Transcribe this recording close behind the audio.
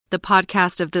The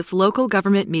podcast of this local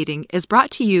government meeting is brought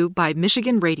to you by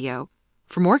Michigan Radio.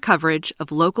 For more coverage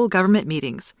of local government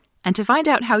meetings and to find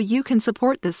out how you can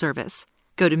support this service,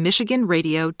 go to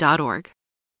michiganradio.org.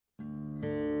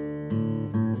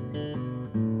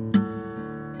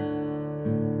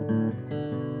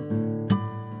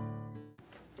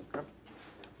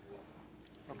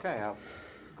 Okay, I'll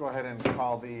go ahead and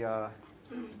call the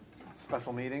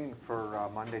special meeting for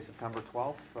Monday, September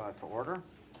 12th to order.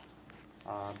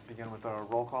 Begin with a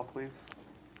roll call, please.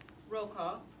 Roll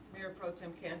call. Mayor Pro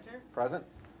Tem Cantor. Present.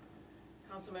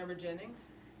 Councilmember Jennings.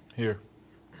 Here.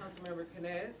 Councilmember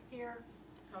Canes. Here.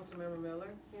 Councilmember Miller.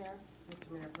 Here.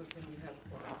 Mr. Mayor Pro Tem, you have a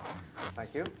quorum.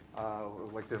 Thank you.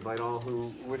 Would like to invite all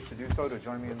who wish to do so to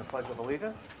join me in the Pledge of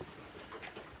Allegiance.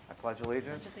 I pledge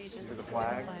allegiance to the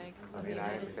flag of the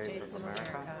United States of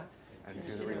America and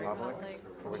to the republic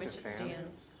for which it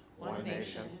stands, one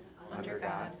nation, under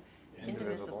God,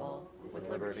 indivisible, with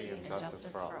liberty and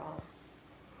justice for all.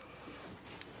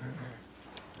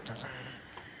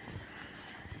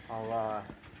 I'll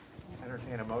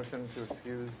entertain a motion to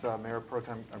excuse Mayor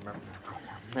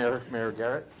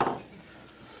Garrett.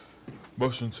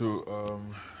 Motion to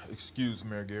excuse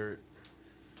Mayor Garrett.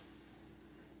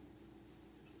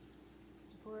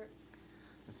 Support.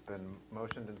 It's been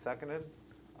motioned and seconded.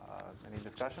 Any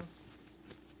discussion?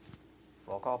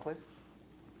 Roll call, please.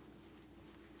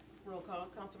 Roll call.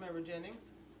 Councilmember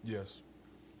Jennings. Yes.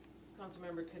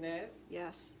 Councilmember Canes.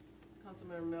 Yes.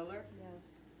 Councilmember Miller.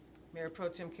 Yes. Mayor Pro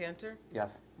Tem Cantor.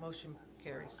 Yes. Motion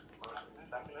carries.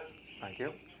 Thank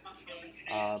you.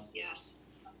 Yes.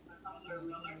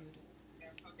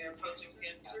 Mayor Pro Tem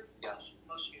Cantor. Yes.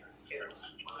 Motion carries.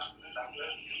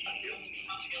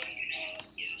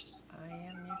 I am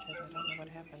muted. I don't know what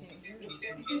happened.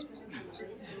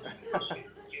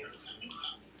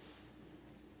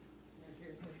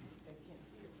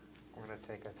 We're going to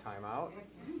take a timeout.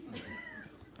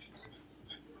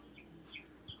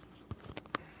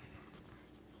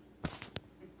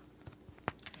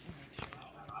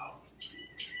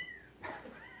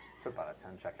 It's about a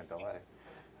 10-second delay.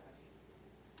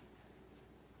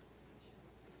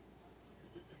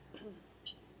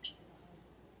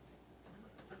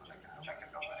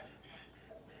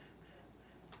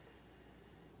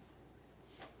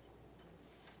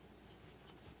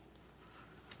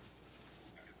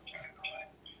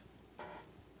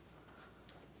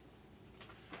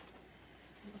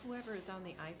 Whoever is on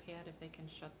the iPad, if they can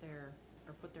shut their,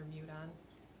 or put their mute on.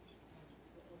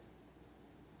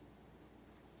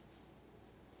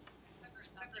 Whoever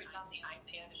is on the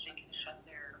iPad, if they can shut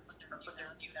their, or put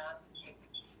their mute on.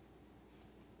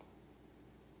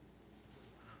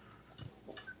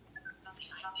 On the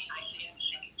iPad, if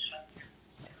they can shut their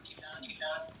mute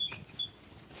on.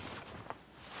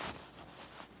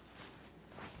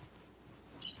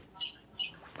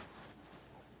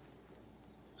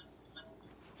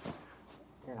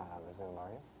 You're not on the Zoom, are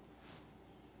you?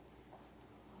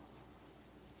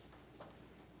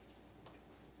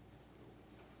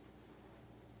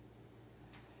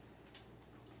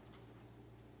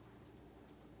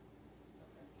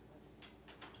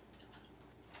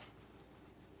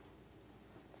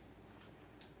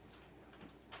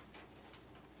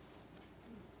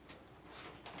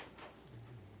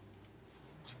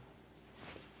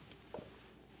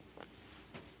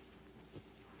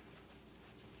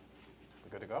 We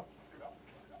good to go?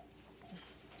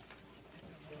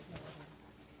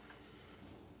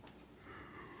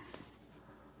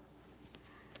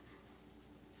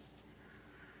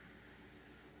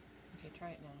 Okay, try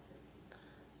it now.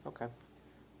 Okay.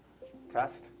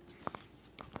 Test.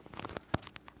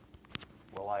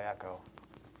 Will I echo?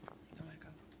 No echo.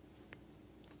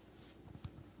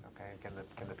 Okay.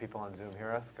 Can the people on Zoom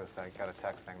hear us? Because I got a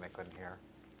text saying they couldn't hear.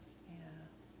 Yeah.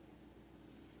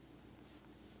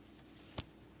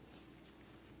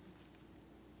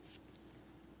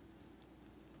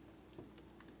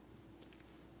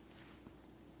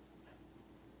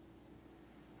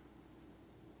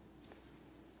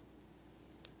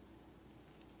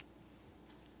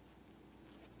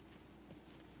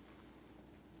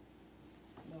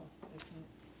 No, they can't.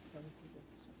 So this is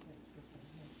it's different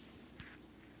here.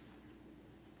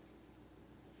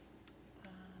 I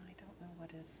don't know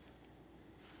what is.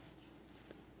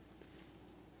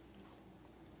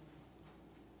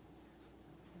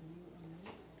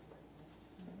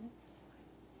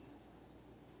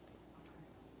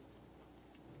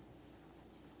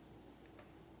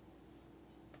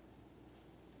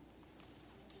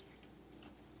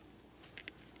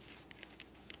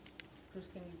 Chris,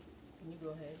 can you go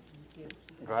ahead and see if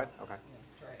she can? Go ahead. Okay.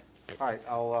 Yeah, try it. All right.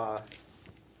 I'll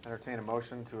entertain a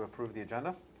motion to approve the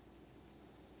agenda.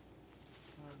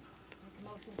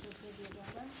 Motion to approve the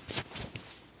agenda?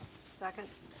 Second?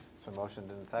 It's been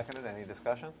motioned and seconded. Any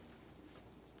discussion?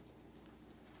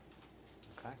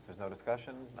 Okay, if there's no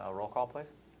discussion, roll call,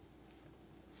 please.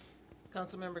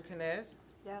 Councilmember Canes,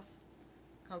 Yes.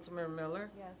 Councilmember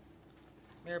Miller, Yes.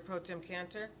 Mayor Pro Tem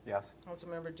Cantor, Yes.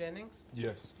 Councilmember Jennings,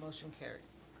 Yes. motion carried.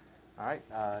 All right,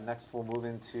 next we'll move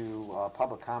into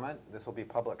public comment. This will be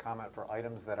public comment for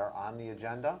items that are on the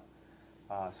agenda.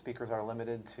 Speakers are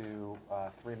limited to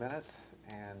 3 minutes,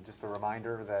 and just a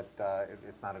reminder that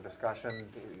it's not a discussion.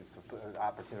 It's an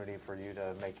opportunity for you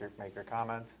to make your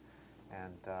comments,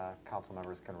 and council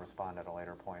members can respond at a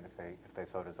later point if they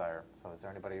so desire. So is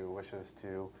there anybody who wishes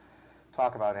to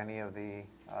talk about any of the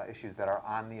issues that are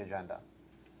on the agenda?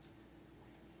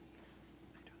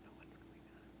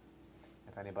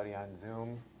 If anybody on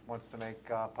Zoom wants to make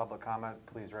public comment,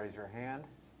 please raise your hand.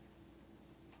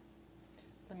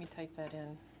 Let me type that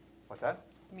in. What's that?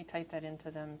 Let me type that into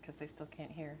them because they still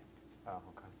can't hear. Oh,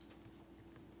 okay.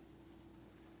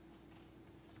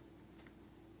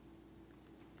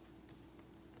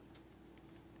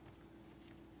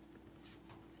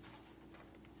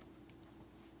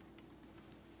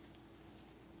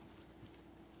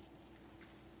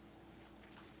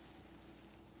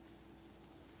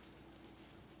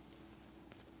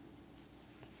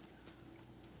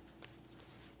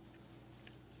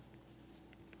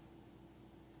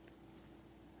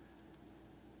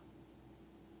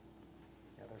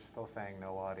 Yeah, they're still saying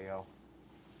no audio.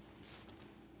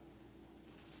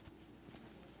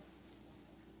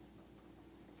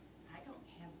 I don't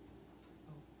have,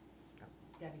 Yeah.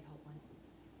 Debbie Holtman.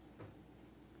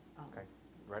 Okay,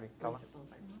 ready? Colin? Lisa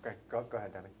Boulevard. Okay, go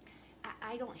ahead, Debbie.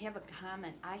 I don't have a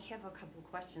comment. I have a couple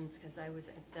questions because I was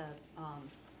at the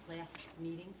last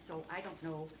meeting, so I don't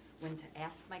know when to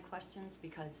ask my questions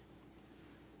because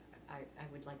I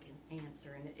would like an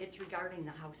answer. And it's regarding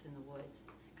the house in the woods,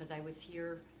 because I was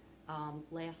here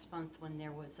last month when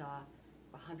there was a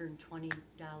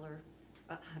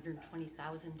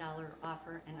 $120,000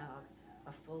 offer and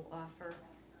a full offer.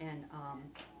 And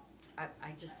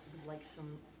I just would like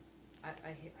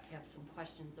I have some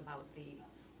questions about the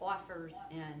offers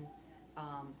and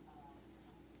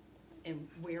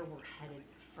where we're headed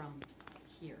from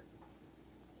here.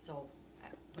 So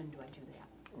when do I do that?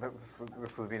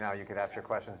 This would be now. You could ask your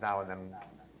questions now, and then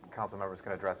council members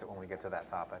can address it when we get to that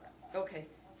topic. Okay,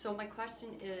 so my question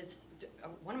is,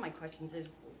 one of my questions is,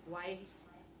 why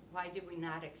did we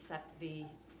not accept the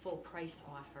full price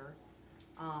offer?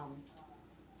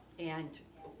 And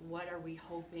what are we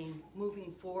hoping,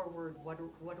 moving forward, what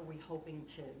are we hoping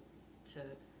to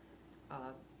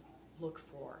look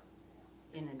for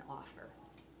in an offer?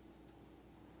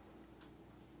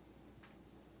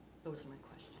 Those are my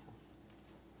questions.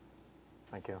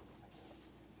 Thank you.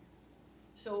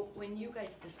 So when you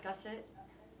guys discuss it,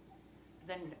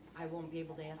 then I won't be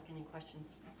able to ask any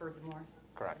questions furthermore?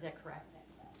 Correct. Is that correct?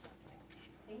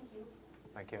 Thank you.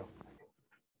 Thank you.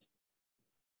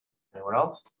 Anyone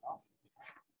else?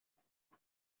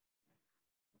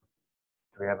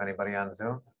 Do we have anybody on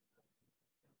Zoom?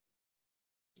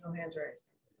 No hands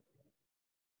raised.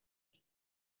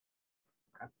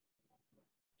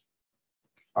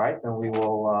 All right, then we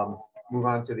will move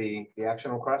on to the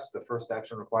action request. The first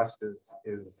action request is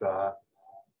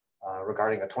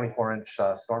regarding a 24-inch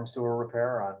storm sewer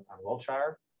repair on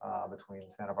Wiltshire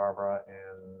between Santa Barbara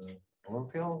and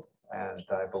Bloomfield. And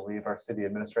I believe our city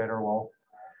administrator will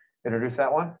introduce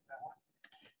that one.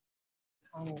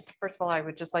 First of all, I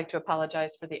would just like to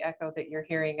apologize for the echo that you're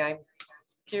hearing. I'm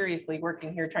furiously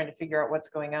working here trying to figure out what's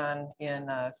going on and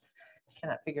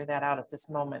cannot figure that out at this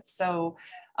moment. So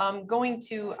going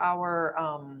to our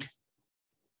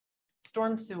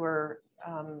storm sewer,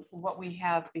 what we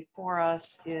have before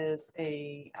us is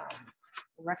a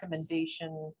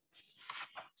recommendation.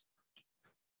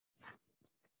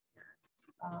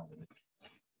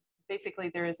 Basically,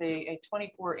 there is a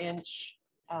 24-inch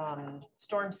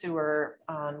storm sewer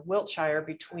on Wiltshire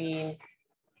between,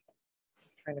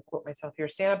 trying to quote myself here,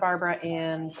 Santa Barbara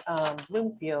and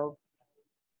Bloomfield,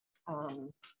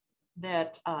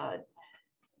 that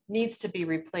needs to be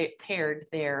repaired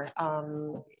there.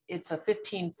 It's a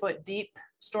 15-foot deep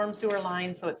storm sewer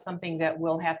line, so it's something that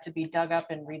will have to be dug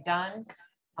up and redone.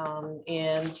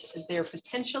 And there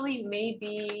potentially may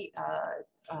be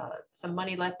some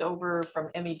money left over from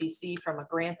MEDC from a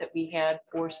grant that we had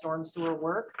for storm sewer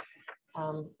work.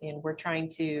 And we're trying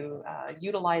to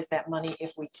utilize that money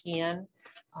if we can.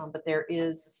 But there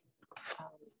is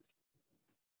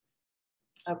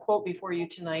a quote before you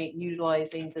tonight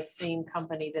utilizing the same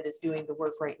company that is doing the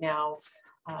work right now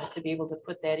to be able to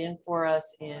put that in for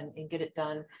us and get it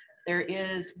done. There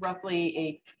is roughly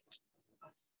a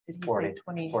did he 40, say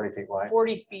 20? 40 feet wide.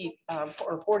 40 feet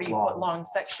or 40 Long. foot long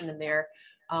section in there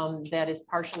that is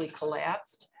partially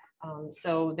collapsed.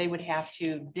 So they would have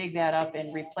to dig that up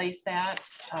and replace that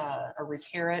or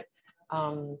repair it.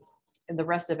 And the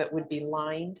rest of it would be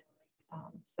lined.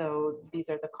 So these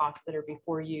are the costs that are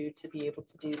before you to be able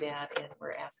to do that. And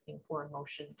we're asking for a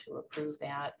motion to approve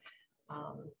that.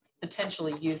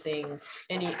 Potentially using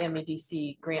any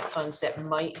MEDC grant funds that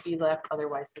might be left.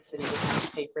 Otherwise, the city would have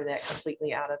to pay for that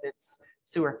completely out of its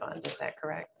sewer fund. Is that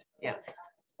correct? Yes.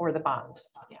 Or the bond.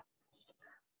 Yeah.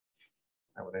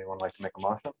 And would anyone like to make a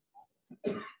motion?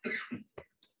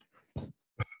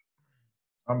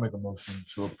 I'll make a motion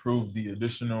to approve the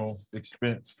additional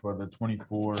expense for the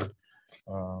 24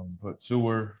 foot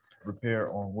sewer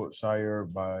repair on Wiltshire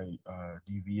by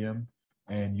DVM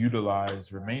and utilize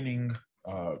the remaining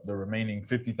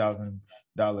 $50,000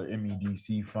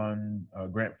 MEDC fund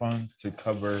grant fund to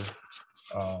cover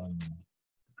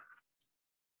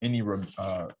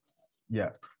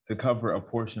to cover a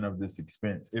portion of this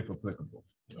expense if applicable.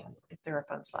 Yes, if there are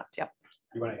funds left. Yep.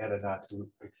 You want to add a not to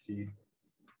exceed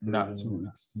Not to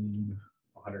exceed.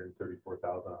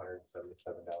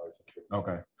 $134,177.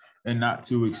 Okay, and not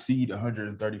to exceed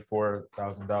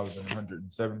 $134,000 and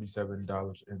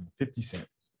 $177.50.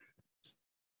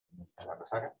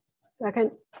 Second.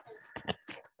 Second.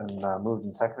 And moved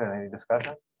and seconded. Any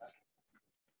discussion?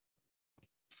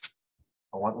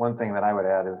 One thing that I would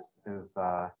add is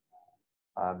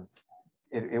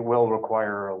it will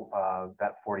require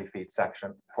that 40 foot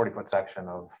section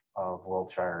of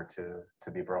Wiltshire to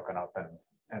be broken up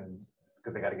and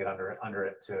because they got to get under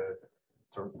it to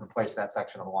replace that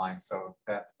section of the line. So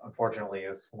that unfortunately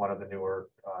is one of the new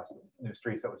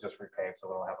streets that was just repaved. So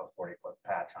it'll have a 40-foot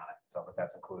patch on it. So but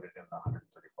that's included in the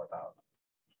 134,000.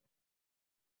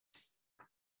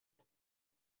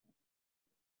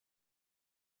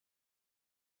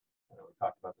 We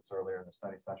talked about this earlier in the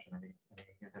study session. Any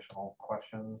additional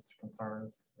questions,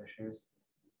 concerns, issues?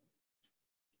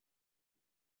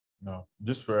 No,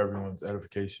 just for everyone's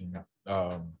edification.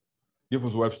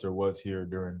 Giffords Webster was here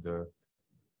during the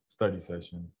study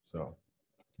session, so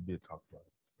he did talk about it.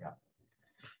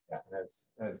 Yeah, and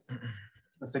as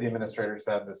the city administrator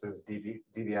said, this is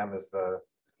DVM is the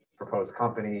proposed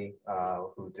company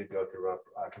who did go through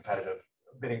a competitive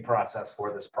bidding process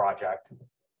for this project,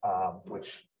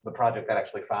 which the project that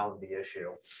actually found the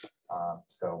issue.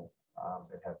 So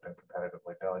it has been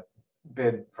competitively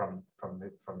bid from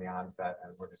the onset,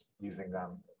 and we're just using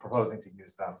them, proposing to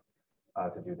use them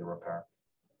to do the repair.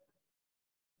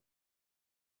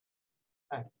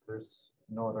 Okay, there's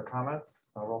no other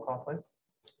comments. Roll call, please.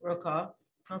 Roll call.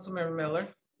 Councilmember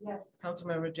Miller, Yes.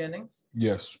 Councilmember Jennings,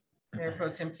 Yes. Mayor Pro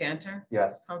Tem Cantor,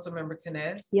 Yes. Councilmember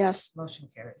Canes. Yes. Motion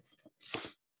carried.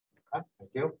 Okay,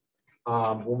 thank you.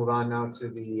 We'll move on now to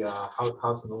the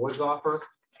House in the Woods offer.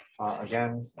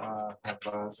 Again, have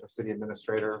our city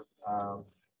administrator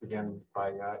begin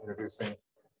by introducing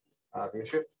the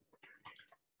issue.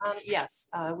 Yes,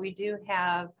 we do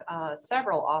have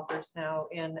several offers now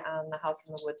on the House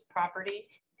in the Woods property.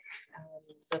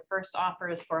 The first offer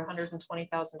is for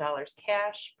 $120,000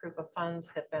 cash. Proof of funds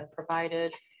have been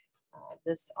provided.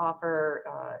 This offer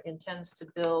intends to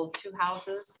build 2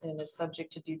 houses and is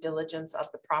subject to due diligence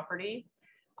of the property.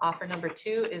 Offer number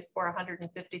 2 is for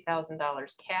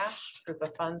 $150,000 cash. Proof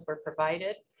of funds were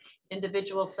provided.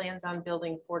 Individual plans on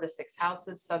building 4 to 6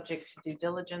 houses subject to due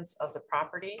diligence of the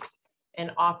property.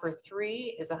 And offer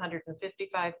 3 is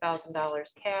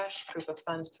 $155,000 cash. Proof of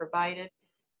funds provided.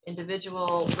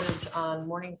 Individual lives on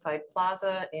Morningside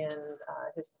Plaza and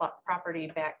his property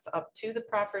backs up to the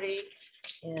property.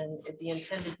 And the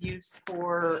intended use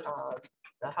for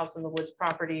the House in the Woods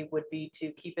property would be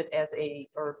to keep it as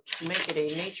or to make it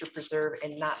a nature preserve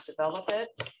and not develop it.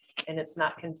 And it's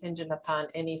not contingent upon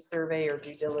any survey or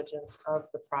due diligence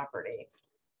of the property.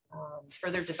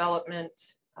 Further development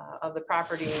of the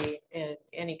property and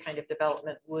any kind of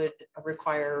development would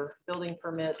require building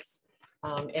permits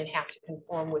and have to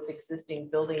conform with existing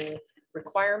building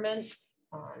requirements,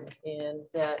 and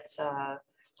that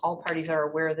all parties are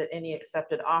aware that any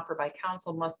accepted offer by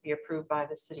council must be approved by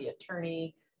the city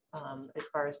attorney as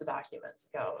far as the documents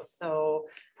go. So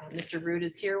Mr. Root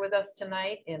is here with us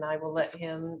tonight, and I will let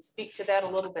him speak to that a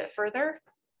little bit further.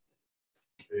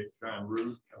 Hey, John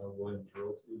Root, Williams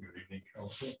Realty. Good evening,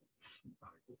 council.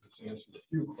 Just answered a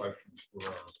few questions for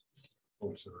our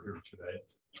folks that are here today.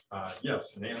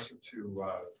 Yes, in answer to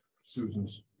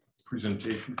Susan's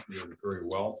presentation, she did it very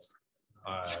well.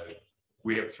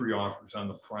 We have 3 offers on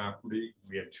the property.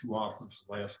 We had 2 offers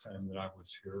the last time that I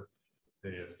was here.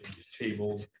 They had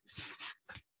tabled.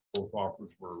 Both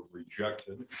offers were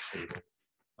rejected. Tabled.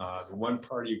 The one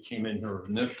party who came in here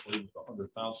initially with a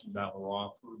 $100,000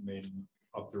 offer made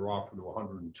up their offer to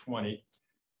 120.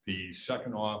 The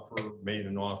second offer made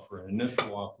an offer, an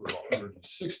initial offer of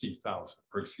 $160,000,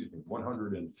 or excuse me,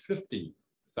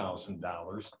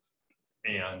 $150,000.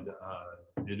 And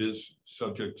it is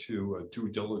subject to due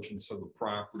diligence of the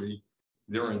property.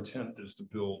 Their intent is to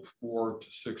build 4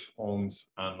 to 6 homes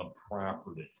on the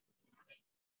property.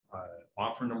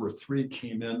 Offer number 3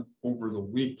 came in over the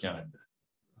weekend.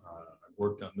 I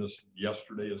worked on this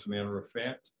yesterday, as a matter of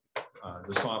fact.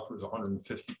 This offer is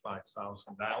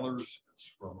 $155,000. It's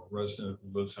from a resident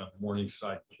who lives on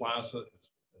Morningside Plaza.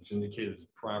 As indicated, the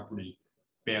property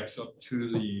backs up to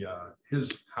the,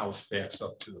 his house backs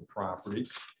up to the property.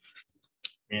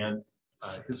 And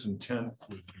his intent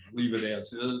would be leave it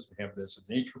as is, have it as a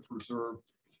nature preserve,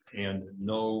 and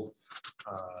no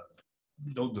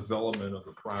development of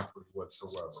the property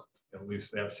whatsoever. At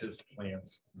least that's his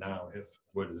plans now, if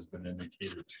what has been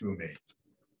indicated to me.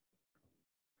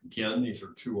 Again, these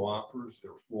are 2 offers.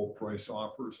 They're full price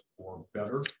offers or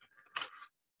better.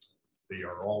 They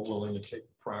are all willing to take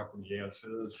the property as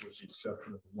is, with the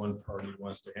exception of the one party who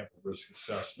wants to have a risk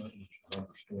assessment, which is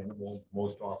understandable.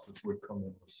 Most offers would come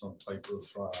in with some type of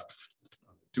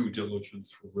due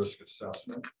diligence for risk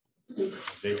assessment.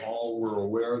 They all were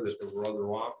aware that there were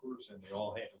other offers, and they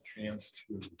all had a chance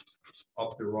to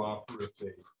up their offer if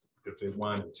they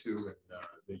wanted to, and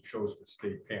they chose to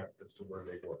stay pat as to where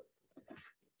they were.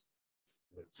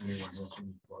 If anyone has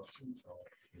any questions, I'll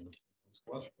answer those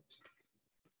questions.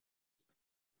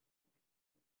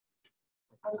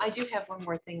 I do have one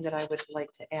more thing that I would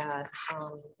like to add,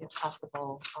 if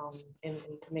possible, and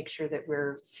to make sure that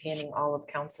we're panning all of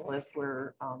council as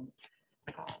we're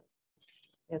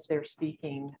as they're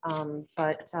speaking.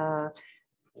 But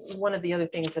one of the other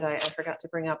things that I forgot to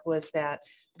bring up was that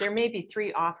there may be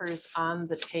 3 offers on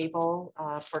the table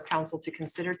for council to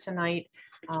consider tonight,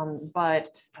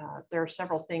 but there are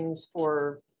several things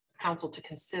for council to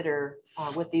consider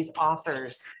with these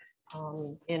offers.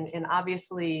 And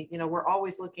obviously, you know, we're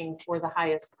always looking for the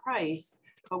highest price,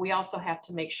 but we also have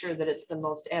to make sure that it's the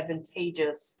most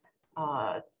advantageous,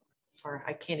 or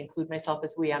I can't include myself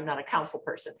as we, I'm not a council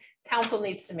person. Council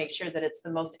needs to make sure that it's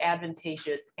the most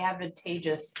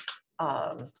advantageous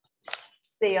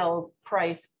sale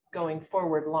price going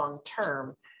forward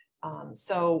long-term.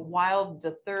 So while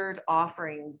the 3rd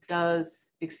offering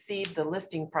does exceed the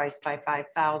listing price by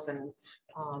 $5,000,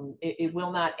 it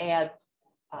will not add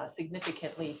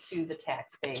significantly to the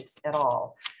tax base at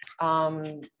all.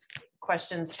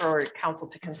 Questions for council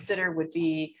to consider would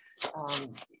be,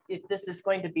 if this is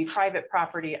going to be private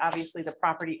property, obviously the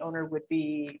property owner would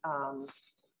be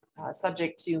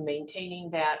subject to maintaining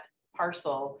that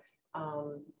parcel.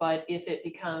 But if it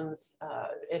becomes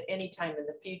at any time in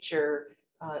the future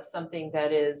something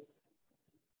that is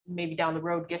maybe down the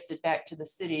road gifted back to the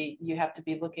city, you have to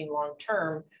be looking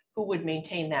long-term, who would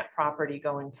maintain that property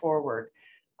going forward.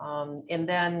 And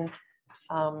then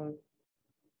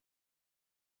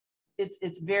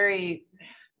it's very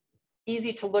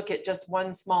easy to look at just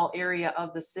one small area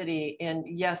of the city. And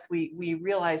yes, we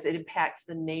realize it impacts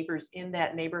the neighbors in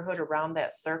that neighborhood around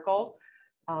that circle.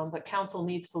 But council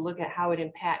needs to look at how it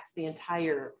impacts the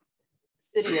entire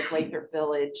city of Lathrop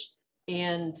Village.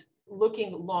 And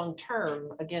looking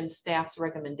long-term, again, staff's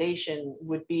recommendation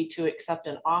would be to accept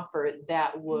an offer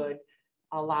that would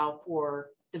allow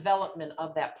for development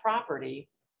of that property,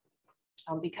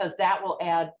 because that will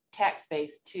add tax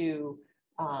base to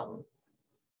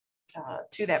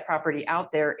that property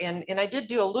out there. And I did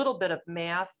do a little bit of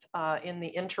math in the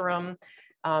interim.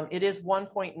 It is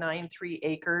 1.93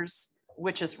 acres,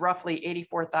 which is roughly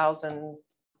 84,000,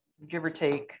 give or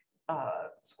take,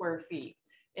 square feet.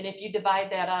 And if you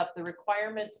divide that up, the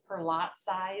requirements per lot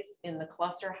size in the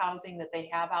cluster housing that they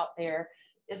have out there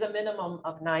is a minimum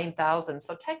of 9,000.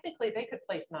 So technically they could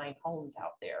place 9 homes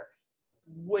out there.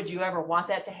 Would you ever want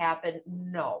that to happen?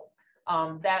 No.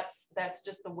 That's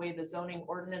just the way the zoning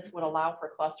ordinance would allow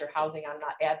for cluster housing. I'm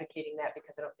not advocating that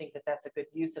because I don't think that that's a good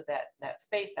use of that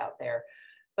space out there.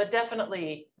 But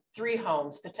definitely 3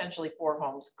 homes, potentially 4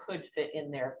 homes could fit in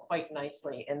there quite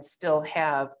nicely and still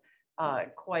have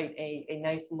quite a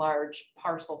nice large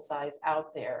parcel size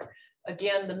out there.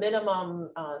 Again, the minimum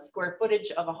square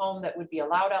footage of a home that would be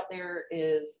allowed out there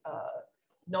is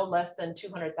no less than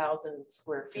 200,000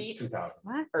 square feet.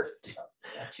 2,000. Or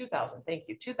 2,000, thank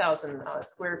you, 2,000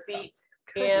 square feet.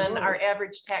 And our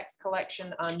average tax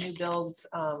collection on new builds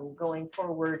going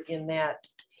forward in that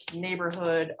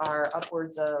neighborhood are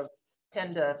upwards of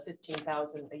 10 to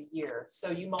 15,000 a year.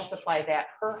 So you multiply that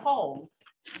per home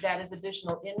that is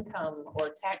additional income or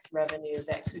tax revenue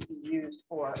that could be used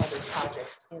for other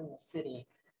projects in the city.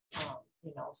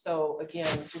 You know, so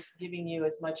again, just giving you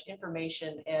as much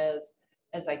information as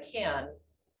I can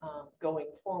going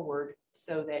forward,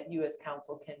 so that you as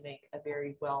council can make a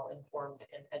very well-informed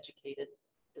and educated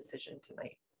decision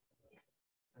tonight.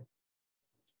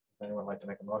 Anyone like to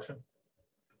make a motion?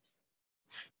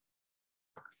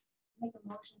 Make a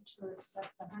motion to accept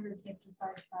the $155,000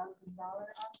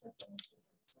 offer.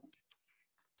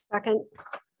 Second.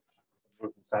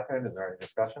 Moved and seconded. Is there any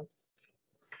discussion?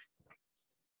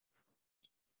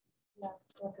 Yeah,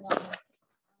 definitely.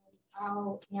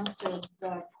 I'll answer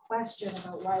the question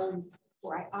about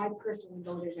why I personally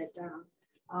voted it down.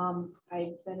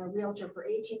 I've been a realtor for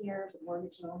 18 years, a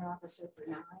mortgage loan officer for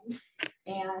 9.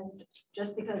 And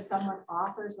just because someone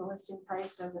offers the listing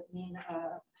price doesn't mean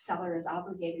a seller is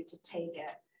obligated to take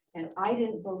it. And I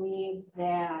didn't believe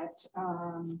that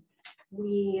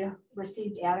we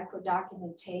received adequate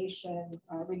documentation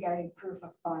regarding proof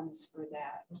of funds for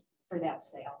that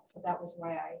sale. So that was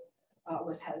why I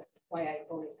why I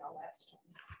voted no last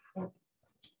time.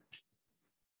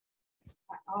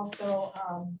 Also,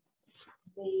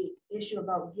 the issue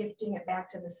about gifting it back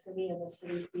to the city and the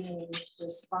city being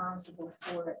responsible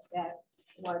for it, that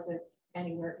wasn't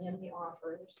anywhere in the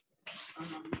offers.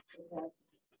 So that,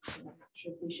 I'm not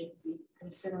sure we should be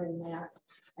considering that.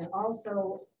 And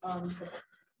also, the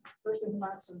person who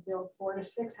wants to build 4 to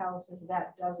 6 houses,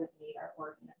 that doesn't meet our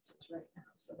ordinances right now.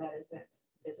 So that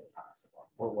isn't possible.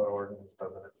 What ordinance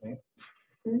doesn't it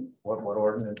meet? What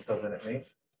ordinance doesn't it meet?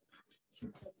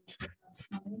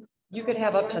 You could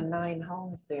have up to 9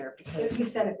 homes there because You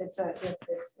said if it's a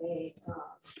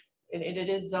it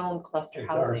is zoned cluster It's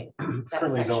housing. It's That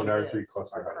currently zoned section R3 is,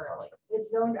 cluster or housing. currently.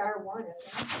 it's zoned R1, isn't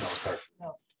it? No, sorry,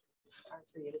 No,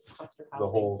 R3, it is cluster the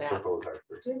housing. whole back. circle is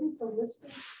R3. Didn't the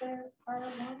listing say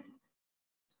R1?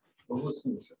 The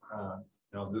listings,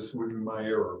 now this would be my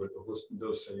error, but the listing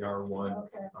does say R1.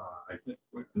 Okay. I think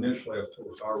initially I was told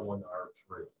it was R1 to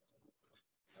R3.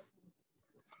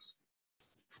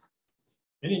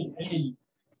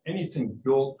 Anything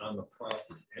built on the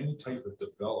property, any type of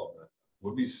development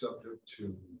would be subject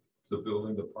to the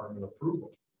building department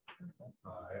approval.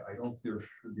 I don't think there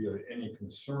should be any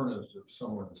concern as if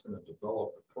someone is going to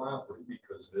develop the property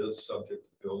because it is subject to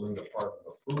building department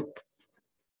approval.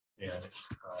 And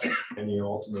any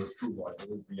ultimate approval, I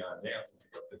believe beyond that would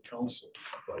be up to council.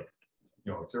 But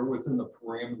you know, if they're within the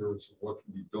parameters of what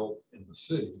can be built in the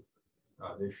city,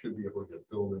 they should be able to get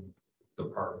building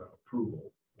department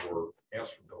approval or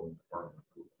ask for building department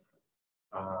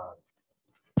approval.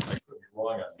 I could be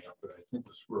wrong on that, but I think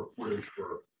the square footage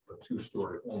for a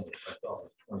 2-story home, I thought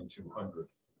was 2,200.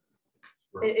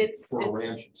 It's for a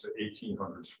ranch, it's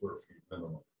 1,800 square feet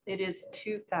minimum. It is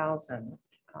 2,000.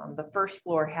 The first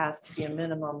floor has to be a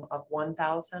minimum of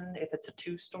 1,000 if it's a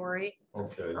 2-story.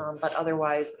 Okay. But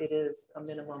otherwise, it is a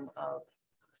minimum of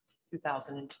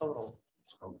 2,000 in total.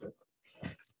 Okay.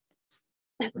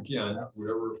 Again,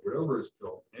 whatever is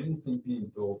built, anything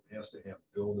being built has to have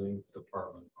building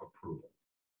department approval.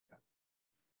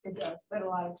 It does, but a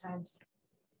lot of times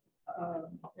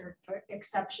there are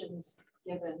exceptions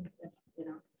given if, you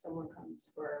know, someone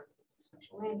comes for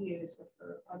special land use or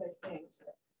for other things.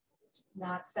 It's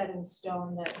not set in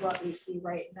stone that what we see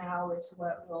right now is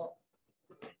what will.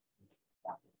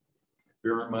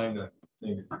 Bear in mind that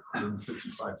the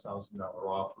 $155,000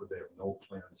 offer, they have no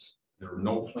plans. There are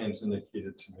no plans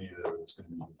indicated to me that it's going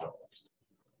to be developed.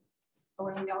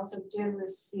 And we also did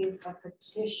receive a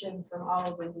petition from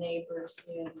all of the neighbors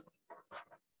in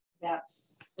that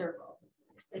circle,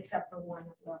 except for one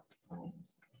of the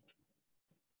plans.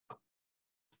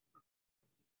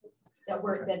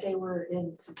 That they were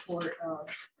in support of,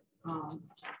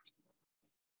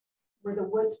 where the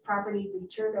Woods property be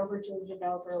turned over to a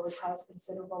developer would cause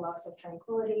considerable loss of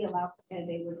tranquility, and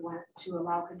they would want to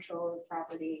allow control of the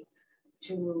property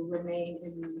to remain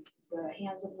in the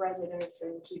hands of residents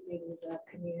and keeping the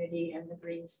community and the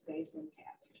green space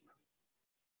intact.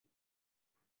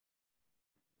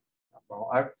 Well,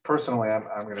 I personally,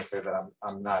 I'm going to say that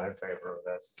I'm not in favor of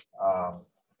this.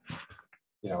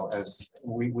 You know, as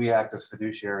we act as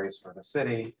fiduciaries for the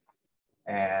city,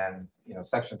 and you know,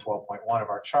 section 12.1 of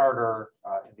our charter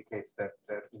indicates that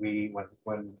we,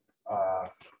 when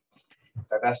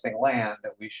divesting land,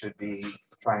 that we should be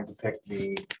trying to pick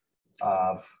the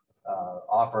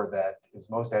offer that is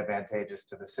most advantageous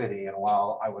to the city. And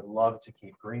while I would love to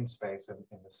keep green space in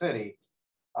the city,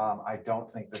 I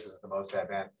don't think this is the most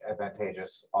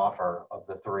advantageous offer of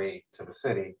the 3 to the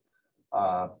city,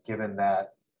 given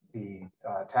that the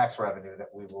tax revenue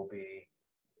that we will be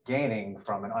gaining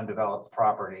from an undeveloped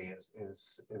property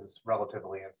is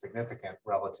relatively insignificant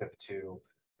relative to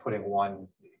putting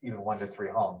even 1 to 3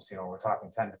 homes. You know, we're talking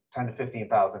 $10,000 to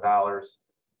 $15,000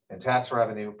 in tax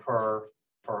revenue per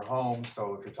home.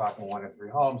 So if you're talking 1 to 3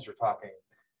 homes, you're talking,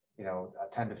 you know,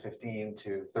 10 to 15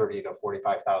 to 30 to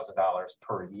 $45,000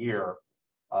 per year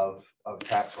of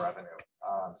tax revenue.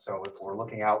 So if we're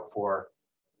looking out for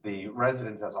the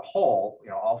residents as a whole, you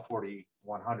know, all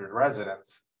 4,100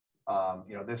 residents,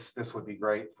 you know, this would be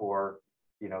great for,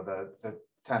 you know, the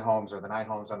 10 homes or the 9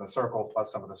 homes on the circle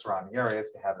plus some of the surrounding areas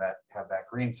to have that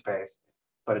green space,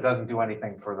 but it doesn't do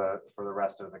anything for the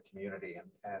rest of the community.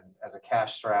 And as a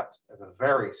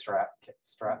very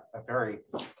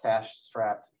cash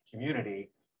strapped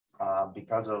community,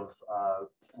 because of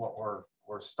what we're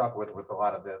stuck with a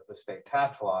lot of the state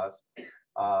tax laws,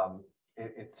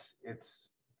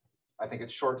 I think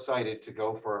it's short-sighted to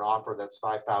go for an offer that's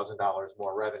 $5,000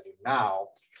 more revenue now,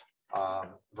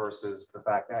 versus the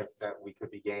fact that we could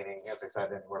be gaining, as I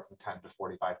said, anywhere from $10,000 to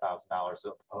 $45,000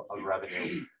 of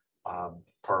revenue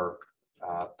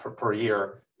per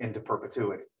year into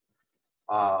perpetuity.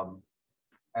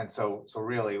 And so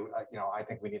really, you know, I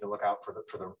think we need to look out for the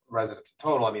residents in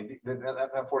total. I mean,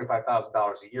 that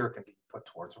 $45,000 a year can be put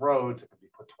towards roads, it can be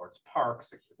put towards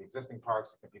parks, it could be existing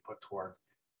parks, it can be put towards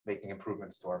making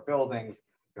improvements to our buildings,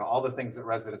 you know, all the things that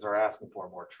residents are asking for,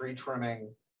 more tree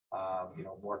trimming, you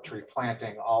know, more tree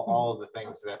planting, all of the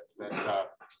things that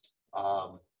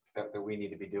we need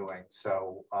to be doing.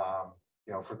 So,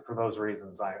 you know, for those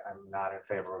reasons, I'm not in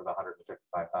favor of the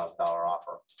 $155,000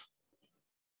 offer.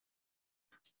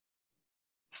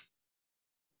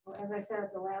 Well, as I said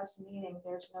at the last meeting,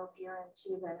 there's no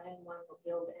guarantee that anyone will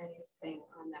build anything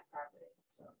on that property,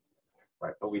 so.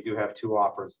 Right, but we do have 2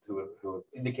 offers who have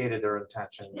indicated their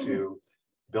intention to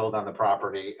build on the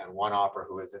property, and 1 offer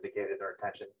who has indicated their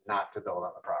intention not to build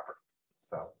on the property.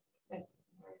 So,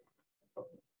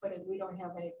 but if we don't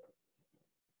have any,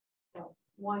 you know,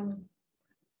 one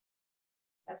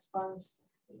has funds,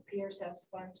 it appears has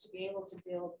funds to be able to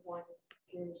build, one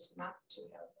appears not to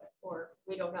have, or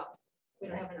we don't know. We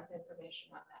don't have enough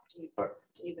information on that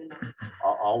to even know.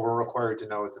 All we're required to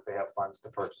know is that they have funds to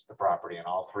purchase the property, and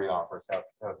all 3 offers have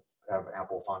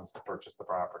ample funds to purchase the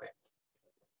property.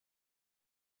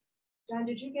 John,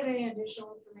 did you get any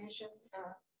additional information,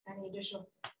 any additional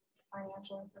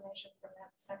financial information from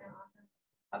that second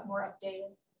offer? More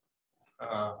updated?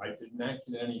 I did not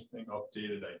get anything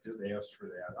updated. I did ask for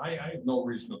that. I have no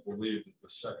reason to believe that the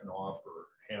second offer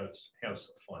has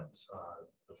the funds.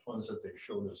 The funds that they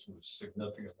showed us was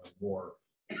significantly more.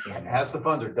 Has the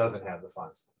funds or doesn't have the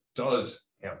funds? Does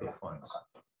have the funds.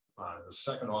 The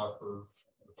second offer,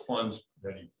 the funds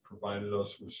that he provided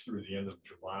us was through the end of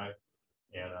July,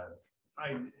 and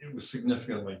it was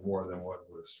significantly more than what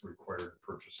was required to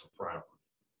purchase the property.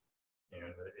 And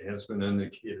it has been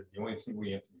indicated, the only thing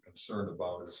we have to be concerned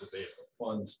about is that they have the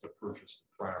funds to purchase the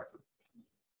property.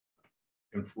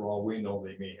 And for all we know,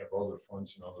 they may have other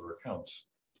funds in other accounts.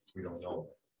 We don't know.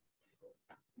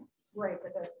 Right,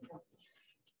 but I was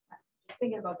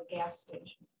thinking about the gas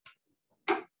station.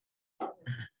 It's a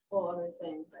whole other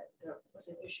thing, but there was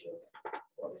an issue of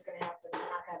what was going to happen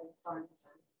not having funds.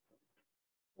 And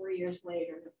 4 years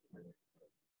later,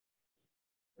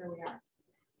 here we are.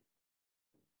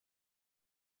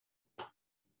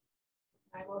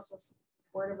 I'm also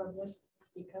supportive of this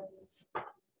because it's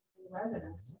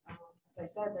residents. As I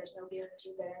said, there's no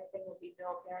guarantee that anything will be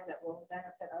built there that will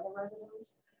benefit other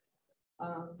residents.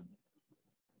 A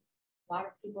lot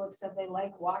of people have said they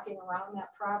like walking around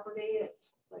that property.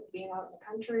 It's like being out in the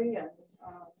country, and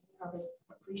they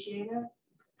appreciate it.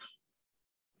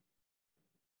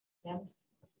 And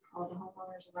all the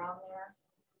homeowners around there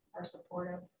are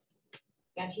supportive.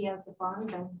 And he has the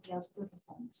funds, and he has proof of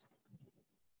funds.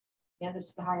 Yeah, this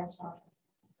is the highest offer.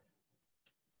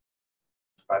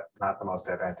 But not the most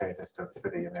advantageous to the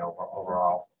city in the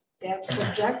overall. That's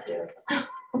subjective.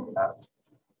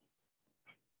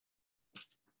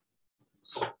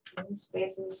 Green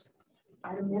spaces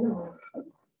at a minimum.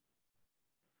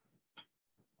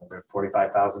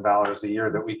 $45,000 a year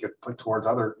that we could put towards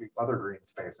other green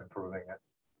space, improving it.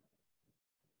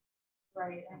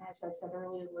 Right, and as I said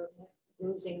earlier, we're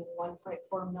losing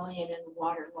 1.4 million in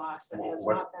water loss that has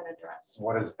not been addressed.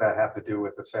 What does that have to do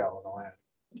with the sale of the land?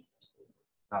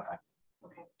 Nothing.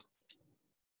 Okay.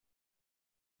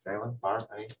 Jalen, Barb,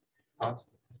 any thoughts?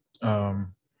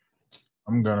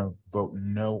 I'm gonna vote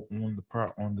no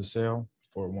on the sale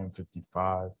for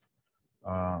 155.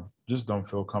 Just don't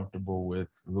feel comfortable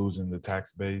with losing the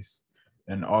tax base,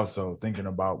 and also thinking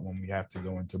about when we have to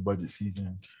go into budget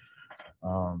season.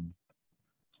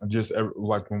 just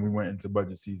like when we went into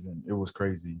budget season, it was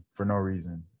crazy for no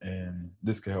reason, and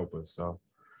this could help us. So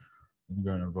I'm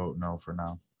going to vote no for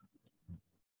now.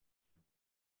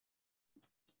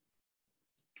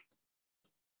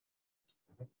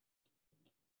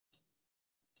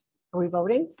 Are we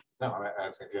voting? No, I'm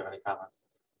asking, do you have any comments?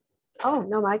 Oh,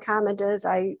 no, my comment is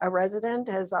a resident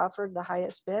has offered the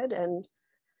highest bid and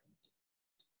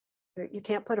you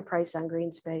can't put a price on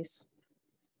green space.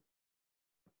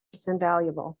 It's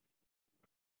invaluable.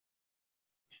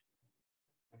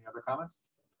 Any other comments?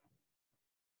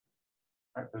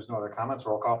 All right, if there's no other comments,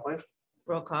 roll call, please.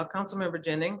 Roll call. Councilmember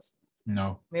Jennings,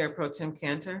 No. Mayor Pro Tem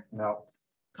Cantor, No.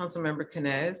 Councilmember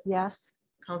Canes, Yes.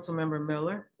 Councilmember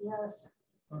Miller. Yes.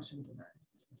 Motion denied.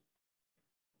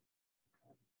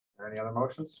 Are there any other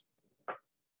motions?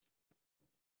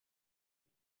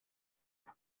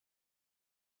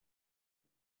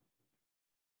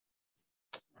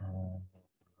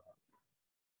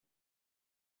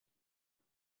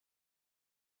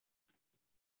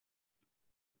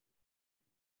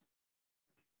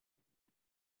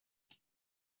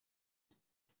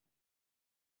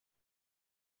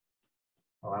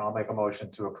 Well, I'll make a motion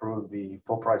to approve the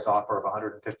full price offer of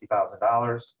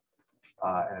 $150,000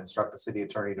 and instruct the city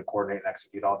attorney to coordinate and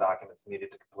execute all documents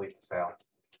needed to complete the sale.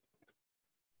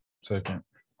 Second.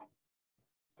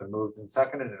 It's been moved and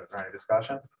seconded. Is there any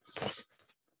discussion?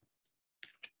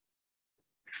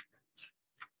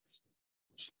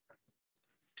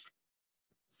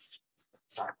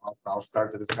 I'll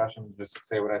start the discussion. Just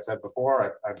say what I said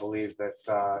before. I believe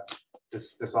that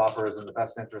this offer is in the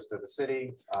best interest of the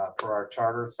city. For our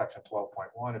charter, section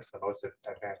 12.1, it's the most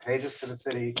advantageous to the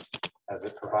city as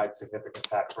it provides significant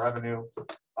tax revenue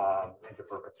into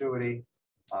perpetuity,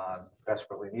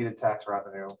 desperately needed tax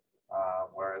revenue,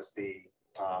 whereas the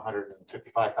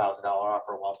 $155,000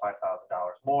 offer, well,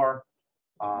 $5,000 more.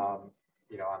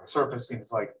 You know, on the surface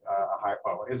seems like a high,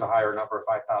 well, it is a higher number of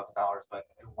 $5,000, but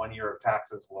 1 year of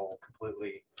taxes will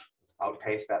completely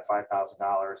outpace that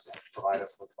 $5,000 and provide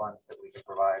us with funds that we can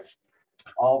provide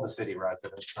all the city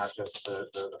residents, not just the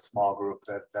small group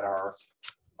that are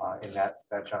in that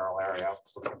general area.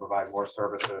 So we can provide more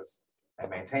services and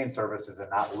maintain services and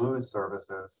not lose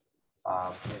services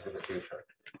into the future.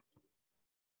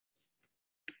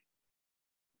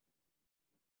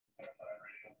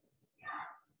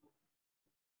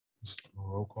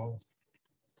 Roll call.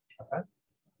 Okay.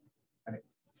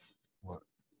 What?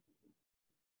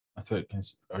 I said,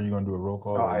 are you going to do a roll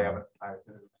call? No, I haven't.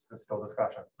 It's still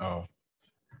discussion. Oh.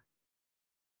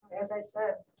 As I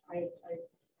said,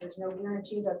 there's no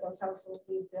guarantee that those houses will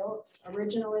be built.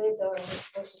 Originally, there was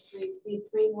supposed to be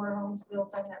 3 more homes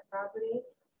built on that property.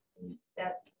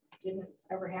 That didn't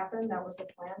ever happen. That was the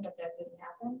plan, but that didn't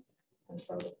happen. And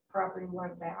so the property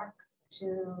went back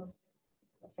to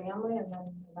the family and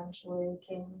then eventually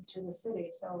came to the city.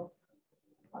 So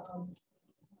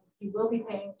you will be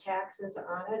paying taxes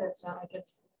on it. It's not like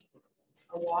it's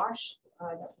a wash.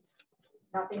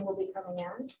 Nothing will be coming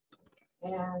in.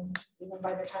 And even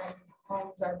by the time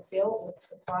homes are built with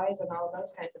supplies and all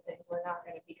those kinds of things, we're not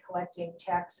going to be collecting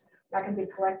tax, not going to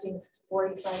be collecting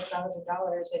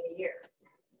 $45,000 in a year.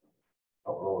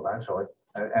 Oh, well, eventually.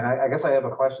 And I guess I have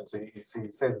a question. So you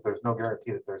say that there's no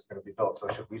guarantee that there's going to be built. So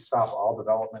should we stop all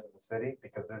development in the city?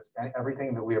 Because it's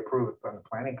everything that we approve from the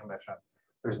planning commission,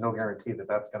 there's no guarantee that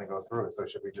that's going to go through. So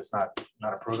should we just not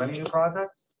approve any new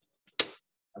projects?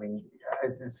 I mean,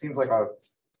 it seems like a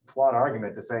flawed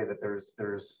argument to say that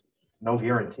there's no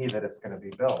guarantee that it's going to be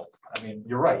built. I mean,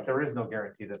 you're right. There is no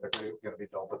guarantee that they're going to be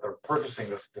built, but they're purchasing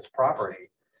this property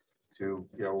to,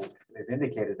 you know, they've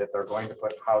indicated that they're going to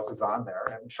put houses on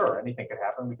there. And sure, anything could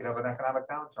happen. We could have an economic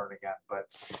downturn again, but,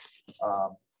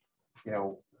 you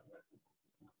know.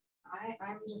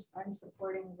 I'm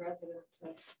supporting residents.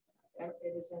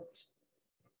 It isn't.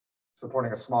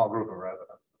 Supporting a small group of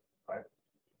residents, right?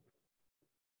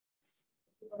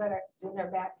 People that are in their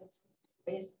back,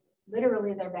 it's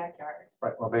literally their backyard.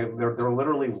 Right, well, there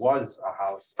literally was a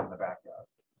house in the backyard.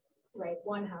 Right,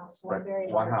 one house, Right, one very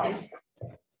one large house.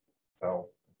 So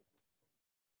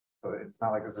it's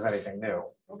not like this is anything new.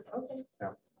 Okay.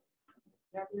 Yeah.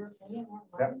 You have your opinion on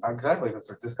Yeah, mine? exactly, because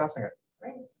we're discussing it.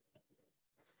 Right.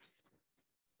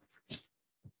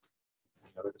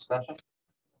 Any other discussion?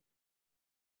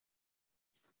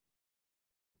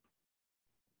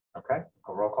 Okay,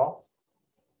 a roll call.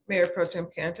 Mayor Pro Tem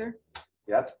Cantor,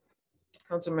 Yes?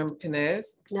 Councilmember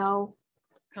Canes, No.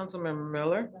 Councilmember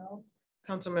Miller, No.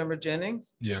 Councilmember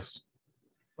Jennings, Yes.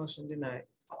 motion denied.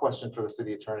 Question for the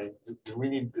city attorney. Do we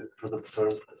need for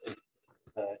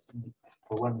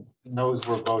when no's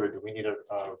were voted, do we need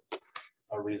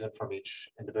a reason from each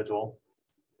individual?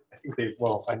 think they,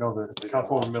 well, I know that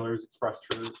Councilwoman Miller's expressed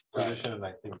her position, and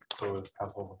I think so is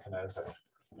Councilwoman Canes.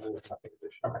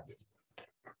 Okay.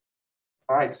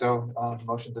 All right, so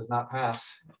motion does not pass.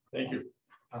 Thank you.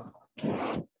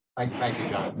 Thank you,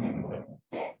 John.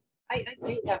 I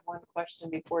do have one question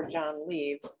before John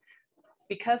leaves.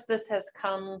 Because this has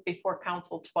come before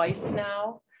council twice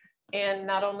now, and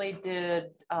not only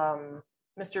did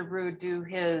Mr. Rude do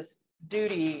his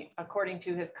duty according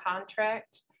to his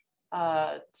contract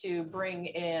to bring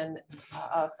in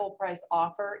a full price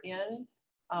offer in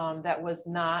that was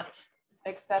not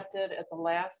accepted at the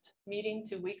last meeting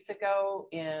 2 weeks ago,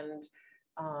 and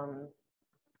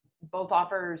both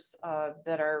offers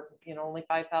that are only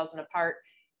 5,000 apart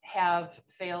have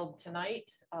failed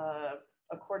tonight.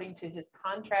 According to his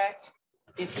contract,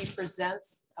 if he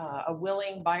presents a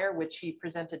willing buyer, which he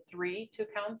presented 3 to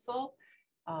council,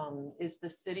 is the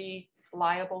city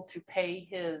liable to pay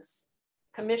his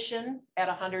commission at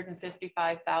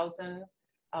 155,000,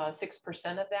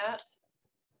 6% of that?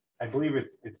 I believe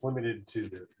it's limited to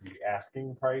the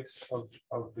asking price of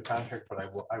the contract, but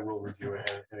I will review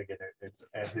it, and again, it's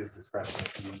at his discretion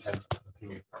if he intends to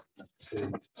continue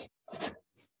to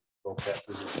both that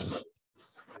position.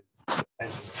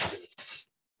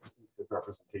 The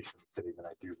representation of the city, then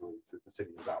I do believe that the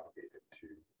city is obligated to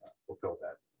fulfill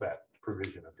that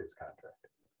provision of his contract.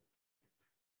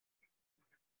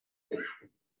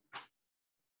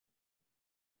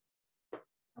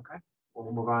 Okay,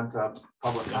 we'll move on to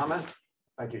public comment.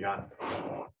 Thank you, John.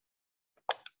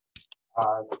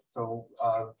 So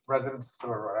residents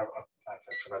or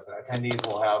attendees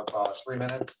will have 3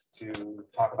 minutes to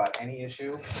talk about any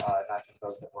issue, not just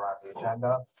those that were on the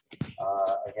agenda.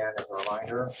 Again, as a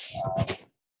reminder,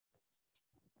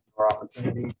 your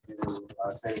opportunity to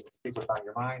speak what's on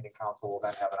your mind, and council will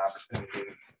then have an opportunity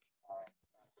to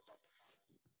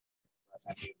address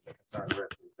any of the concerns or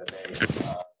issues that they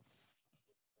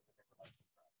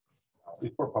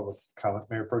Before public comment,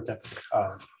 Mayor Pro Tem,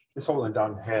 Ms. Holden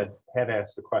Dunn had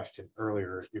asked a question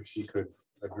earlier if she could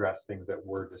address things that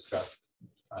were discussed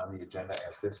on the agenda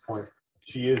at this point.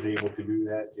 She is able to do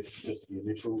that. It's just the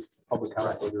initial public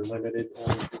comment where they're limited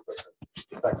only to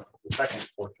the second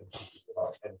portion is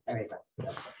about anything.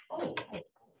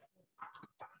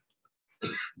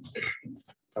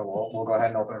 So we'll go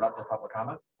ahead and open it up for public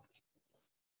comment.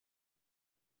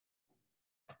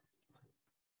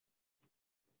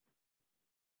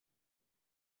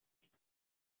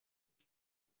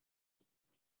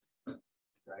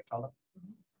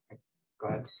 Go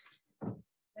ahead.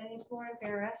 My name is Lauren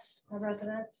Barris, a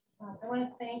resident. I want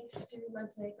to thank Sue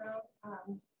Montenegro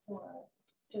for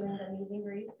doing the meet and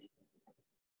greet.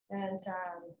 And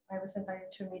I was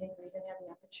invited to a meet and greet and had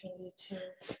the opportunity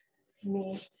to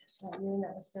meet you, and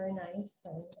that was very nice.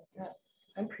 And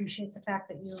I appreciate the fact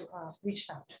that you reached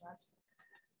out to us.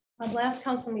 On the last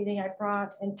council meeting, I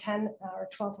brought, and 10 or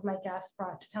 12 of my guests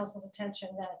brought to council's attention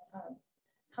that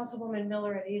Councilwoman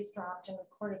Miller had eavesdropped and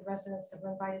recorded residents that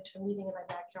were invited to a meeting in my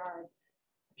backyard.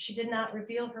 She did not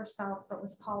reveal herself, but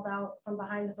was called out from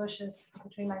behind the bushes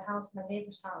between my house and my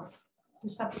neighbor's house, who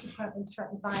subsequently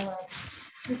threatened violence.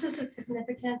 This is a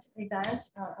significant event,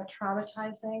 a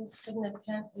traumatizing,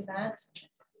 significant event.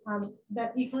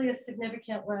 That equally as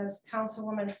significant was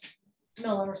Councilwoman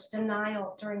Miller's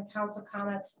denial during council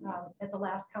comments at the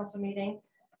last council meeting,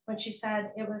 when she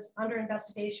said it was under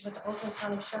investigation with the Oakland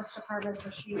County Sheriff's Department, so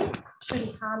she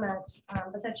shouldn't comment,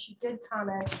 but then she did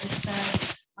comment and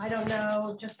said, I don't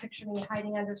know, just picture me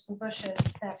hiding under some bushes.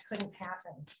 That couldn't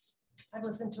happen. I've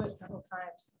listened to it several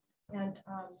times, and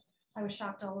I was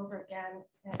shocked all over again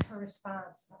at her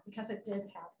response, because it did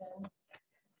happen.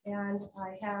 And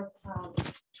I have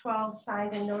 12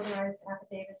 signed and notarized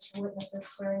affidavits from witnesses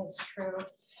swearing it's true.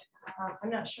 I'm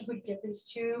not sure who to give these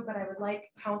to, but I would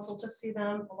like council to see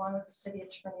them along with the city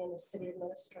attorney and the city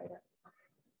administrator.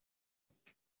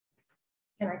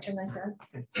 Can I turn this in?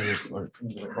 Thank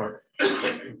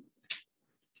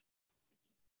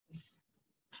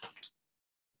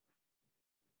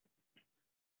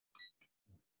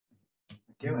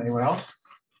you. Anyone else?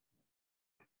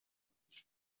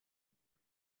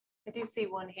 I do see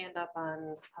one hand up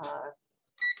on.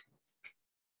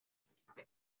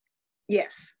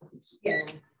 Yes.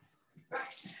 Yes.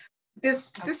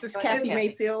 This is Kathy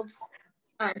Mayfield.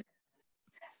 I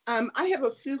have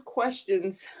a few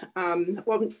questions.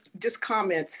 Well, just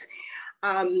comments.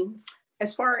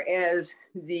 As far as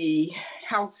the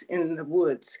house in the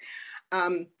woods,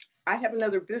 I have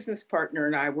another business partner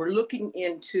and I were looking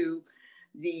into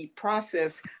the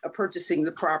process of purchasing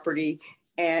the property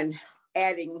and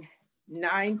adding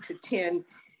 9 to 10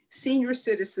 senior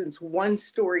citizens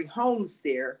one-story homes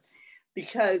there,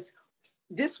 because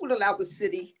this would allow the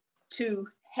city to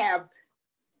have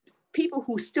people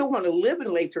who still want to live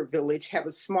in Lathrop Village have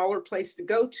a smaller place to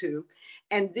go to.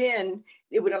 And then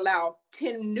it would allow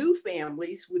 10 new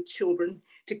families with children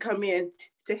to come in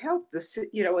to help the city,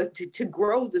 you know, to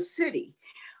grow the city.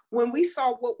 When we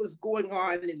saw what was going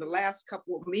on in the last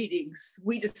couple of meetings,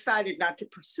 we decided not to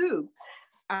pursue.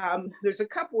 There's a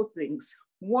couple of things.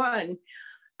 One,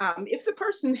 if the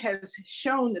person has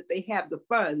shown that they have the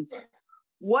funds,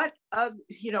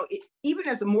 even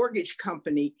as a mortgage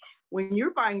company, when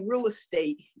you're buying real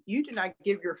estate, you do not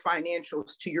give your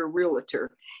financials to your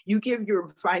realtor. You give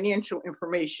your financial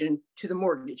information to the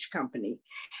mortgage company.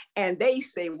 And they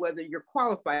say whether you're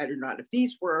qualified or not. If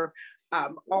these were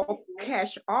all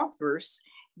cash offers,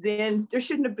 then there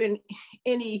shouldn't have been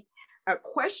any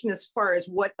question as far as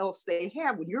what else they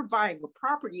have. When you're buying a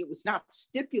property, it was not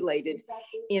stipulated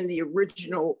in the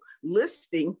original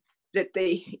listing that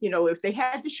they, you know, if they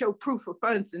had to show proof of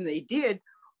funds, and they did,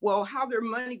 well, how their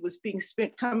money was being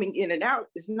spent coming in and out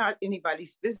is not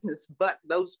anybody's business but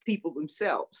those people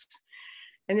themselves.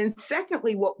 And then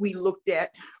secondly, what we looked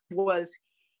at was,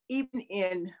 even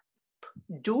in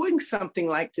doing something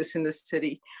like this in the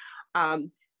city,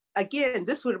 again,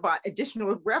 this would have brought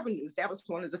additional revenues. That was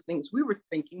one of the things we were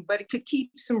thinking, but it could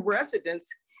keep some residents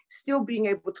still being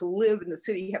able to live in the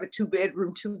city, have a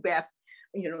 2-bedroom, 2-bath,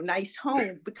 you know, nice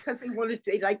home, because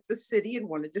they liked the city and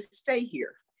wanted to stay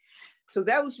here. So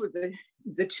those were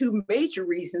the two major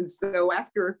reasons. So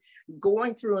after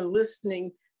going through and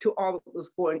listening to all that was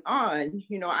going on,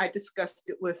 you know, I discussed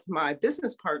it with my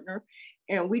business partner,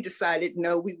 and we decided,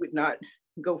 no, we would not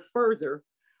go further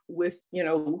with, you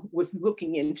know, with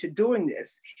looking into doing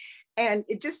this. And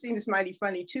it just seems mighty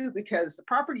funny too, because the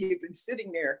property had been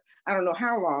sitting there, I don't know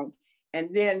how long.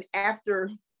 And then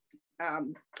after,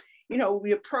 you know,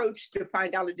 we approached to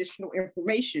find out additional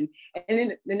information. And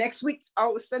then the next week, all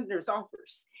of a sudden there's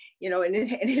offers, you know, and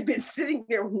it had been sitting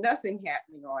there with nothing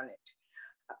happening on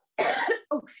it.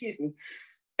 Oh, excuse me.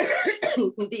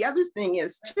 The other thing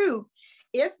is too,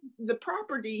 if the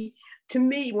property, to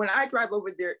me, when I drive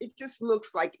over there, it just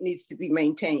looks like it needs to be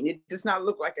maintained. It does not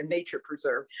look like a nature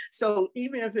preserve. So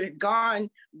even if it had gone,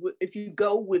 if you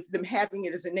go with them having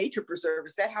it as a nature preserve,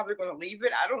 is that how they're going to leave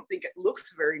it? I don't think it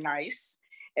looks very nice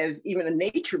as even a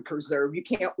nature preserve. You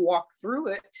can't walk through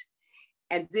it.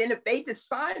 And then if they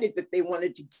decided that they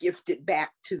wanted to gift it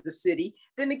back to the city,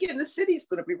 then again, the city is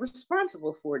going to be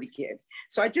responsible for it again.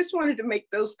 So I just wanted to make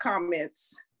those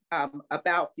comments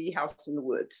about the house in the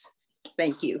woods.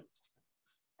 Thank you.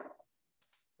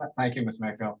 Thank you, Ms.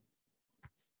 Mayfield.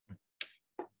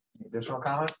 Any additional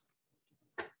comments?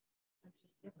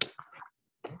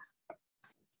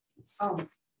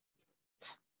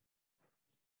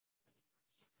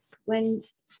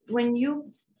 When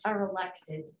you are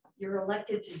elected, you're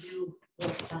elected to do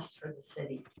what's best for the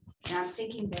city. And I'm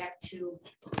thinking back to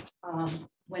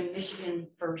when Michigan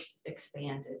first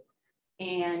expanded,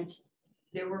 and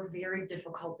there were very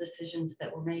difficult decisions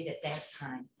that were made at that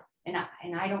time. And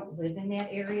I don't live in that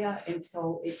area, and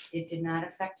so it did not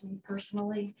affect me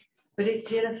personally, but it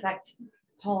did affect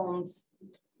homes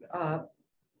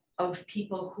of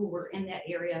people who were in that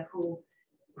area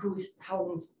whose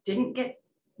homes didn't get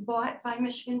bought by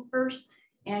Michigan First,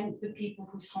 and the people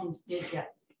whose homes did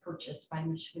get purchased by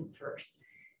Michigan First.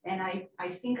 And I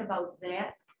think about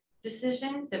that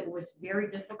decision that was very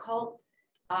difficult,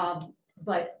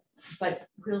 but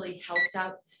really helped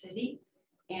out the city,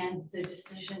 and the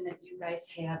decision that you guys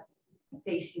have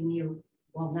facing you,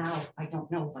 well, now I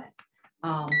don't know when,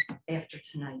 after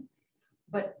tonight.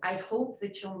 But I hope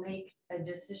that you'll make a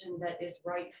decision that is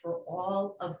right for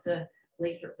all of the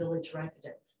Lathrop Village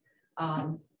residents.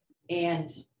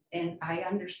 And I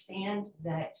understand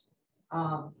that,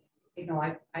 you know,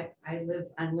 I live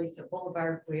on Lathrop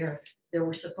Boulevard, where there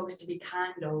were supposed to be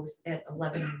condos at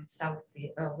 11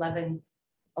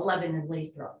 in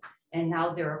Lathrop, and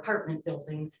now they're apartment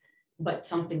buildings, but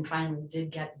something finally did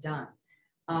get done.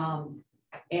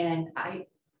 And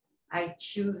I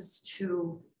choose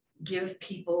to give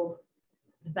people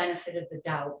the benefit of the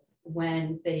doubt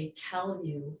when they tell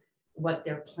you what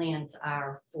their plans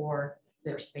are for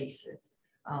their spaces.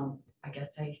 I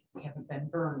guess I haven't been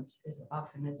burned as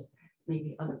often as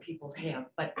maybe other people have,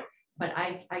 but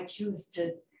I choose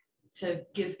to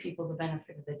give people the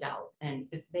benefit of the doubt. And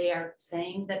if they are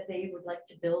saying that they would like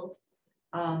to build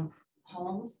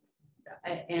homes,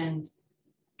 and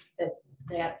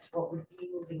that's what would be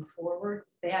moving forward,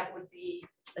 that would be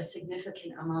a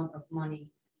significant amount of money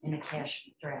in a cash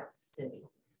draft city.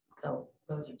 So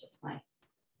those are just my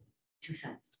 2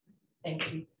 cents. Thank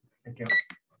you. Thank you.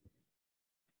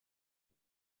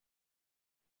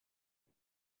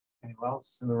 Anyone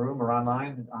else in the room or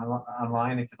online?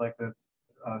 Online, if you'd like to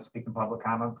speak in public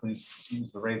comment, please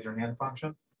use the raise your hand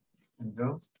function in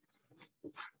Zoom.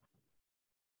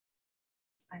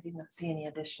 I did not see any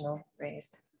additional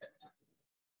raised.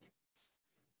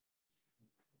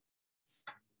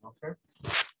 Okay.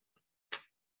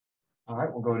 All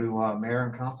right, we'll go to mayor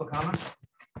and council comments.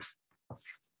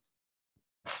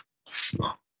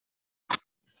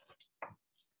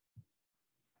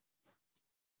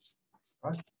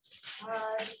 I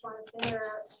just want to say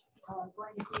there are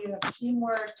going to be a few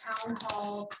more town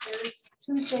hall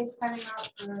Tuesdays coming up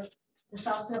for the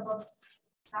Southfield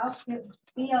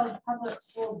Public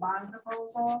School bond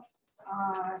proposal.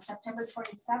 September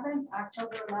 27th,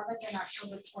 October 11th, and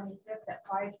October 25th at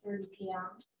 5:30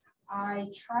 p.m. I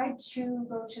tried to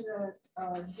go to the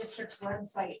district's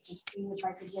website to see if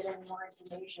I could get any more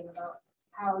information about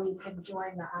how you can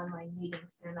join the online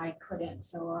meetings, and I couldn't.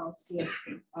 So I'll see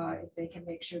if they can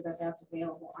make sure that that's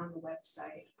available on the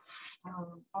website.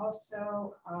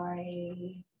 Also,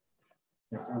 It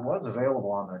was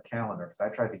available on their calendar because I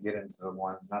tried to get into the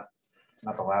one, not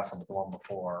the last one, but the one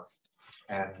before,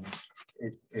 and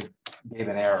it gave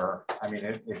an error. I mean,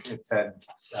 it said,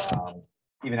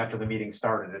 even after the meeting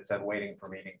started, it said waiting for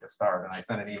meeting to start. And I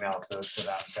sent an email to them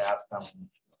to ask them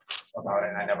about it,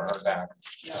 and I never heard back.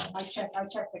 Yeah, I checked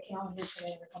the calendar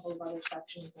today in a couple of other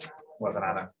sections, and I Wasn't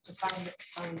on it. To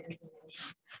find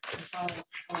information. I saw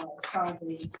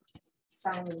the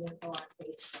info on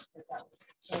Facebook that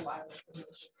was a lot of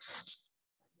information.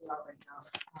 We already know.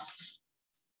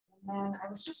 And then I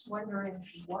was just wondering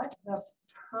what the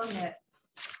permit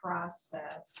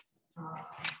process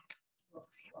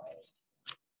looks like.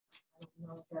 I don't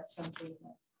know if that's something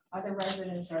that other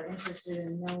residents are interested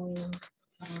in knowing.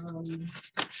 I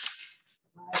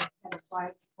had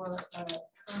applied for a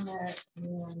permit,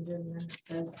 and then it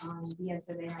says on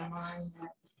BSNA Online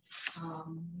that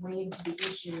waiting to be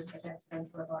issued, but that's been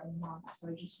for about a month. So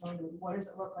I just wondered, what does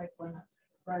it look like when a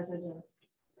resident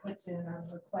puts in a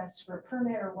request for a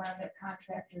permit, or one of their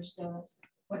contractors does?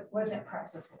 What does that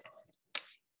process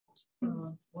look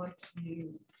like? Once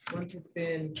it's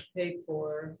been paid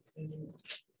for, and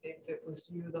if it was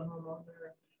you, the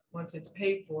homeowner, once it's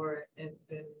paid for, and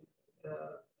then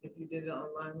if you did it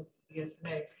online with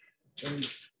BSNA, then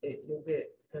you'll get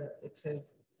it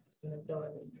says done,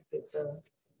 and you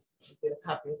get a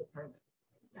copy of the permit.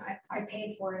 I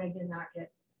paid for it. I did not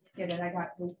get it. I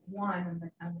got the one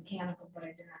on mechanical, but I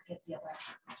did not get the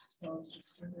electrical. So I was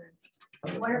just wondering,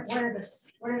 what are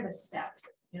the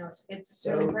steps? You know, it's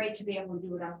really great to be able to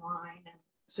do it online. And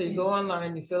so you go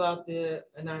online, you fill out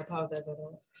and I apologize,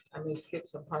 I may skip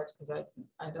some parts because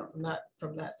I'm not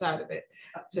from that side of it.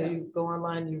 So you go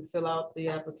online, you fill out the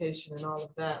application and all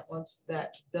of that. Once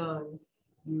that's done,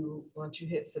 once you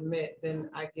hit submit, then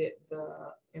I get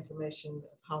the information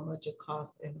of how much it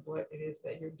costs and what it is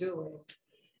that you're doing.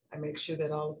 I make sure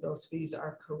that all of those fees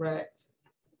are correct.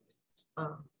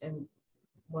 And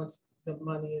once the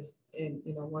money is in,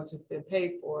 once it's been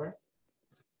paid for,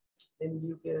 then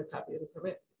you get a copy of the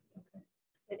permit.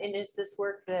 Okay. And is this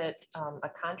work that a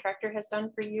contractor has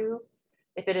done for you?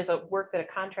 If it is a work that a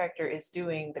contractor is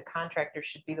doing, the contractor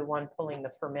should be the one pulling the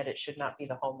permit. It should not be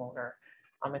the homeowner.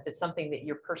 If it's something that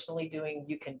you're personally doing,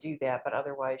 you can do that, but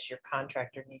otherwise your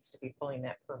contractor needs to be pulling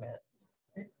that permit.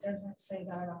 It doesn't say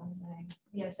that on my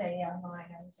BSA online.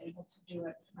 I was able to do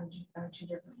it on two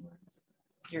different ones.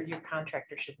 Your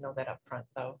contractor should know that up front,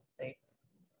 though.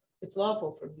 It's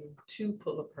lawful for you to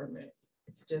pull a permit.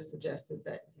 It's just suggested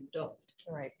that you don't.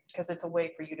 Right, because it's a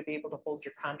way for you to be able to hold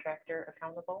your contractor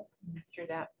accountable through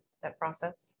that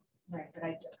process. Right, but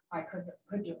I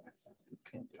could do it myself.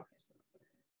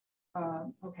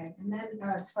 Okay, and then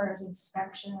as far as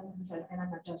inspections, and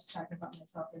I'm not just talking about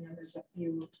myself, and then there's a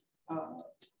few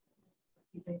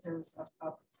things. There was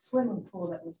a swimming pool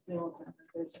that was built, and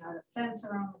there's not a fence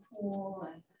around the pool,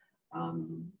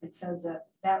 and it says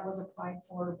that was applied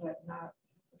for, but not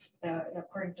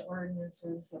according to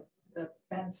ordinances. The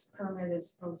fence permit is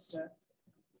supposed to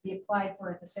be applied for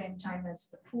at the same time as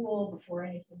the pool before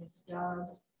anything is dug,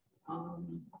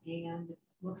 and it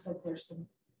looks like there's some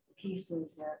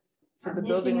pieces that are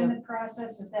missing in the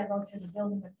process. Does that go through the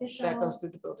building official? That goes through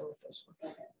the building official.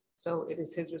 Okay. So it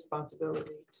is his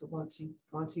responsibility to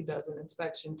once he does an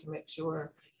inspection to make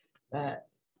sure that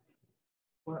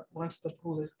once the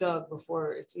pool is dug,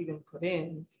 before it's even put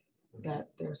in, that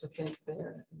there's a fence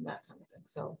there and that kind of thing.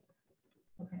 So,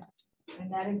 okay.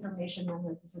 And that information,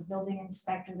 then is a building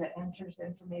inspector that enters the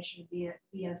information via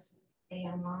BSA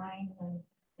online when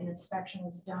an inspection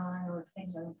is done or if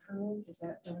things are approved. Is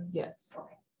that done? Yes.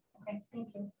 Okay. Okay. Thank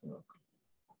you. You're welcome.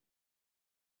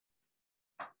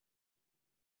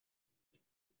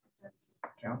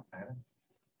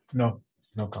 No,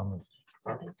 no comments.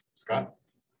 Scott?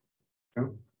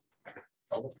 Who?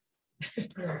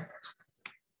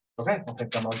 Okay, I'll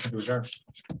take the motion to adjourn.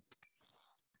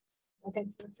 Okay.